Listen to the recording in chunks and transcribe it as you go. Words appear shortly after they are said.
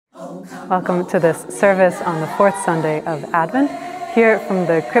Welcome to this service on the fourth Sunday of Advent, here from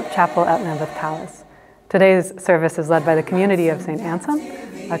the Crypt Chapel at Lambeth Palace. Today's service is led by the community of St. Anselm,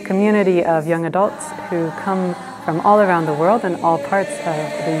 a community of young adults who come from all around the world and all parts of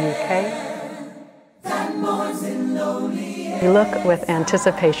the UK. We look with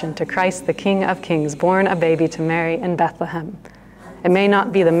anticipation to Christ, the King of Kings, born a baby to Mary in Bethlehem. It may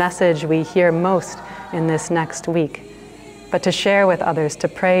not be the message we hear most in this next week, but to share with others, to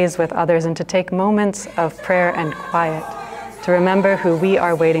praise with others, and to take moments of prayer and quiet, to remember who we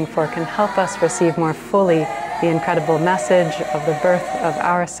are waiting for, can help us receive more fully the incredible message of the birth of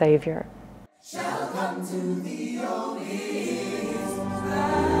our Savior.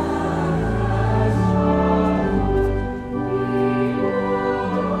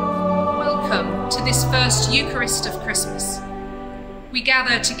 Welcome to this first Eucharist of Christmas. We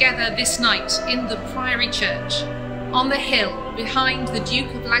gather together this night in the Priory Church, on the hill behind the Duke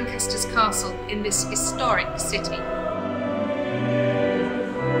of Lancaster's castle in this historic city.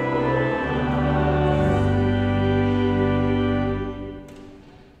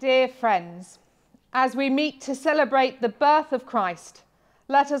 Dear friends, as we meet to celebrate the birth of Christ,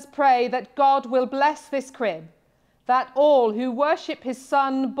 let us pray that God will bless this crib, that all who worship his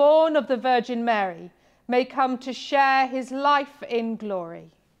Son, born of the Virgin Mary, may come to share his life in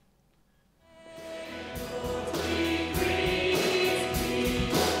glory.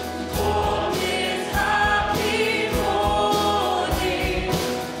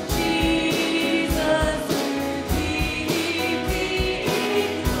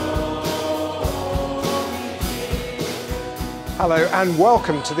 Hello and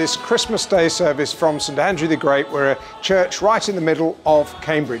welcome to this Christmas Day service from St Andrew the Great. We're a church right in the middle of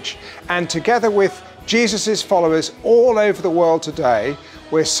Cambridge, and together with Jesus' followers all over the world today,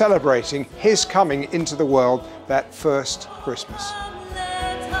 we're celebrating his coming into the world that first Christmas.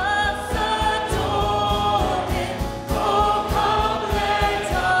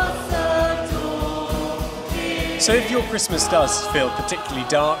 So if your Christmas does feel particularly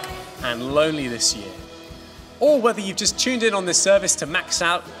dark and lonely this year, or whether you've just tuned in on this service to max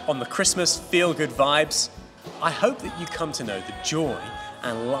out on the Christmas feel-good vibes, I hope that you come to know the joy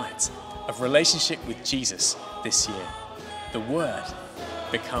and light of relationship with Jesus this year. The Word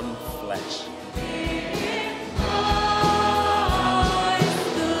become flesh.